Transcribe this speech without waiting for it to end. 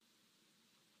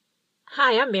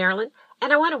Hi, I'm Marilyn,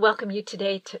 and I want to welcome you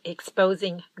today to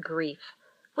Exposing Grief.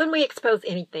 When we expose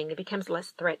anything, it becomes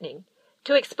less threatening.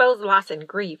 To expose loss and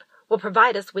grief will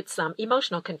provide us with some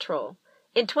emotional control.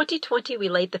 In 2020, we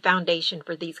laid the foundation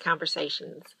for these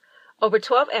conversations. Over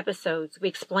 12 episodes, we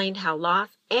explained how loss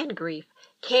and grief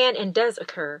can and does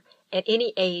occur at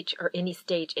any age or any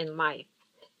stage in life.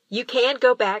 You can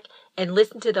go back and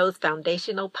listen to those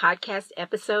foundational podcast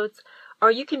episodes,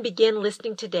 or you can begin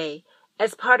listening today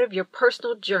as part of your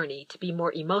personal journey to be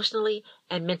more emotionally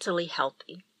and mentally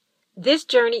healthy. This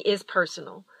journey is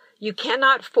personal. You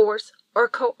cannot force or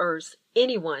coerce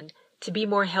anyone to be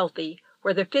more healthy,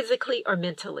 whether physically or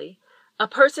mentally. A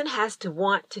person has to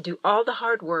want to do all the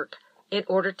hard work in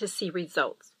order to see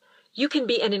results. You can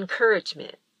be an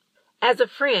encouragement. As a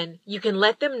friend, you can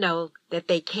let them know that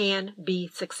they can be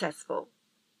successful.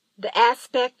 The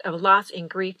aspect of loss and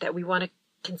grief that we want to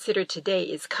consider today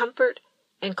is comfort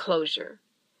and closure.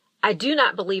 I do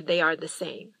not believe they are the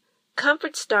same.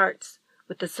 Comfort starts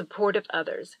with the support of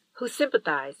others who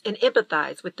sympathize and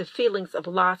empathize with the feelings of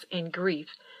loss and grief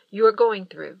you are going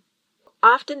through.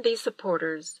 Often these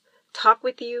supporters talk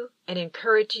with you and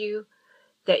encourage you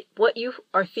that what you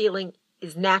are feeling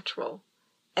is natural,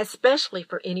 especially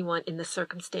for anyone in the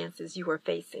circumstances you are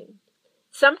facing.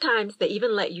 Sometimes they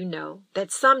even let you know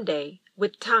that someday,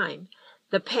 with time,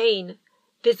 the pain,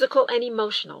 physical and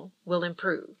emotional, will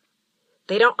improve.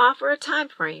 They don't offer a time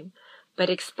frame, but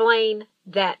explain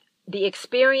that the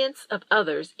experience of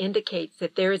others indicates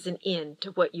that there is an end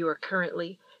to what you are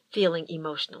currently feeling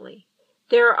emotionally.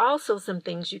 There are also some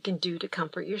things you can do to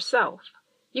comfort yourself.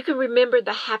 You can remember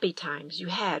the happy times you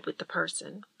had with the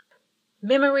person.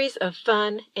 Memories of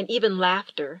fun and even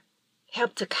laughter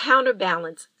help to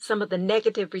counterbalance some of the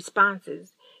negative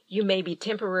responses you may be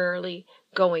temporarily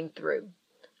going through.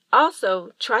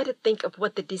 Also, try to think of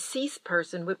what the deceased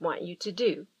person would want you to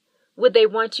do. Would they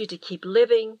want you to keep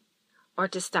living or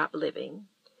to stop living?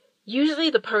 Usually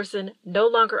the person no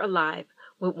longer alive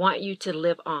would want you to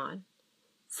live on.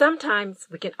 Sometimes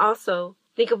we can also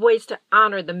think of ways to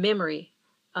honor the memory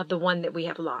of the one that we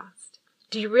have lost.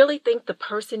 Do you really think the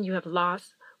person you have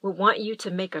lost would want you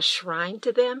to make a shrine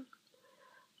to them?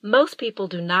 Most people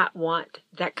do not want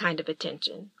that kind of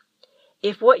attention.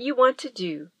 If what you want to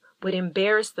do would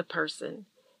embarrass the person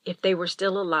if they were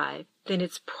still alive, then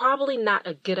it's probably not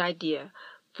a good idea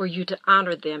for you to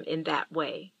honor them in that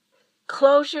way.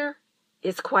 Closure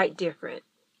is quite different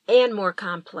and more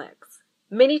complex.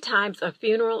 Many times a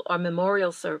funeral or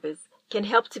memorial service can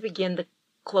help to begin the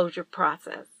closure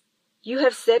process. You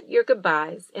have said your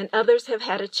goodbyes and others have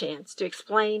had a chance to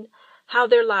explain how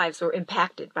their lives were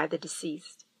impacted by the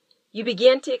deceased. You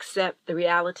begin to accept the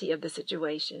reality of the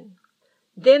situation.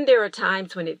 Then there are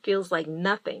times when it feels like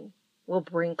nothing will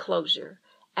bring closure,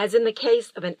 as in the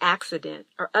case of an accident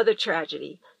or other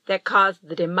tragedy that caused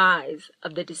the demise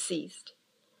of the deceased.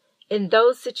 In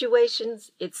those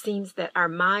situations, it seems that our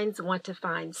minds want to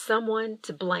find someone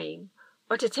to blame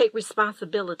or to take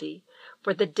responsibility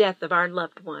for the death of our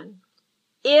loved one.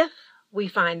 If we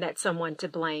find that someone to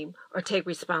blame or take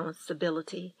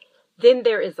responsibility, then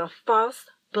there is a false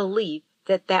belief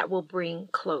that that will bring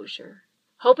closure.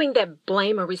 Hoping that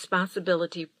blame or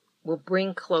responsibility will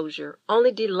bring closure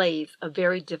only delays a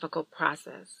very difficult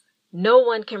process. No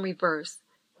one can reverse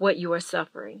what you are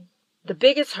suffering. The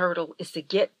biggest hurdle is to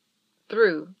get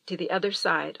through to the other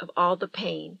side of all the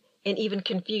pain and even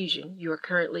confusion you are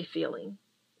currently feeling.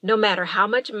 No matter how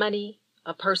much money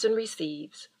a person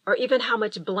receives, or even how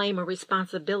much blame or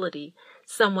responsibility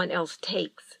someone else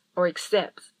takes or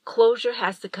accepts, closure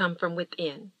has to come from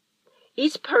within.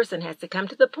 Each person has to come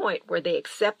to the point where they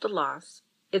accept the loss,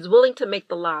 is willing to make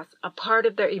the loss a part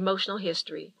of their emotional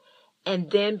history,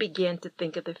 and then begin to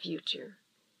think of the future.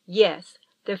 Yes,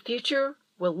 their future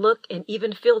will look and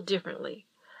even feel differently,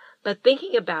 but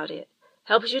thinking about it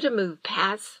helps you to move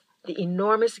past the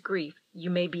enormous grief you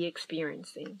may be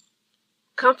experiencing.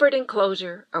 Comfort and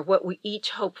closure are what we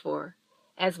each hope for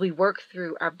as we work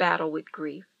through our battle with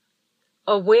grief.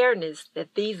 Awareness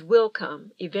that these will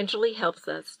come eventually helps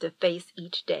us to face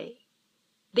each day.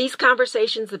 These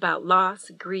conversations about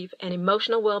loss, grief, and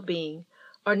emotional well-being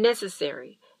are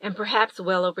necessary and perhaps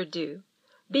well overdue.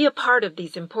 Be a part of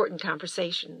these important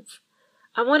conversations.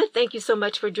 I want to thank you so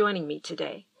much for joining me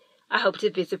today. I hope to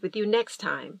visit with you next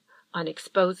time on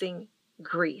Exposing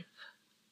Grief.